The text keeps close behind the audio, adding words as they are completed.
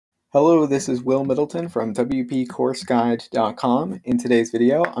Hello, this is Will Middleton from WPCourseGuide.com. In today's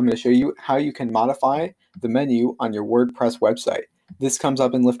video, I'm going to show you how you can modify the menu on your WordPress website. This comes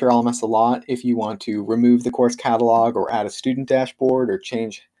up in LifterLMS a lot if you want to remove the course catalog or add a student dashboard or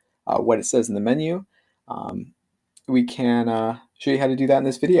change what it says in the menu. We can show you how to do that in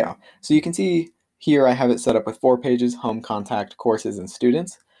this video. So you can see here I have it set up with 4 pages: home, contact, courses, and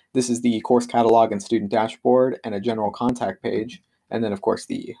students. This is the course catalog and student dashboard and a general contact page, and then of course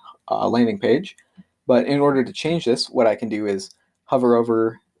the landing page. But in order to change this, what I can do is hover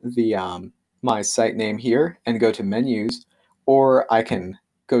over the my site name here and go to menus, or I can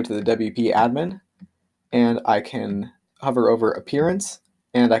go to the WP admin and I can hover over appearance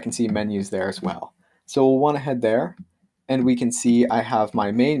and I can see menus there as well. So we'll want to head there and we can see I have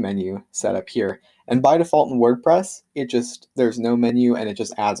my main menu set up here. And by default in WordPress, there's no menu and it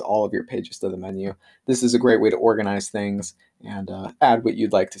just adds all of your pages to the menu. This is a great way to organize things and add what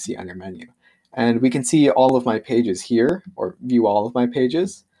you'd like to see on your menu. And we can see all of my pages here, or view all of my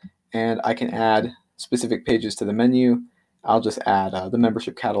pages, and I can add specific pages to the menu. I'll just add the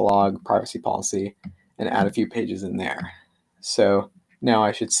membership catalog, privacy policy, and add a few pages in there. So now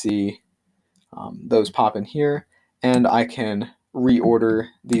I should see those pop in here, and I can reorder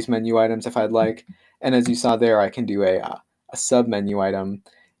these menu items if I'd like. And as you saw there, I can do a sub menu item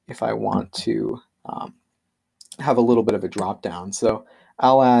if I want to have a little bit of a drop down. So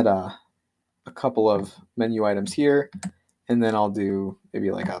I'll add a couple of menu items here, and then I'll do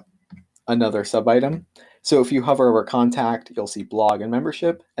maybe like another sub item. So if you hover over contact, you'll see blog and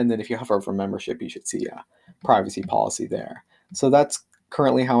membership, and then if you hover over membership, you should see a privacy policy there. So that's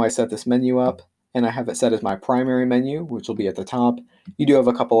currently how I set this menu up, and I have it set as my primary menu, which will be at the top. You do have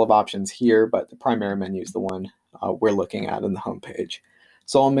a couple of options here, but the primary menu is the one we're looking at in the home page.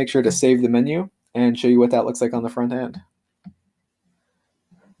 So I'll make sure to save the menu and show you what that looks like on the front end.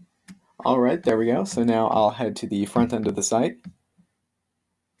 All right, there we go. So now I'll head to the front end of the site.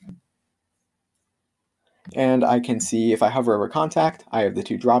 And I can see if I hover over contact, I have the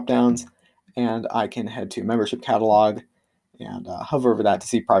 2 drop downs, and I can head to membership catalog and hover over that to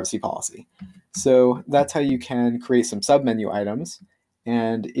see privacy policy. So that's how you can create some sub-menu items.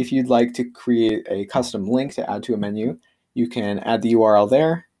 And if you'd like to create a custom link to add to a menu, you can add the URL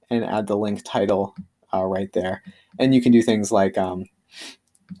there and add the link title right there. And you can do things like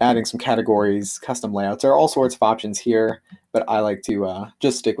adding some categories, custom layouts. There are all sorts of options here, but I like to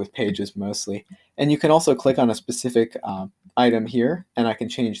just stick with pages mostly. And you can also click on a specific item here, and I can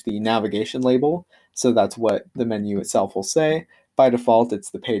change the navigation label. So that's what the menu itself will say. By default, it's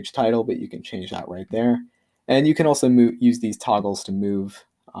the page title, but you can change that right there. And you can also use these toggles to move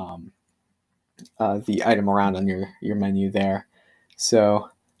the item around on your menu there. So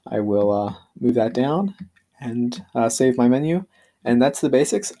I will move that down and save my menu. And that's the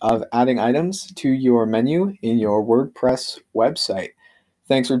basics of adding items to your menu in your WordPress website.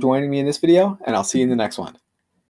 Thanks for joining me in this video, and I'll see you in the next one.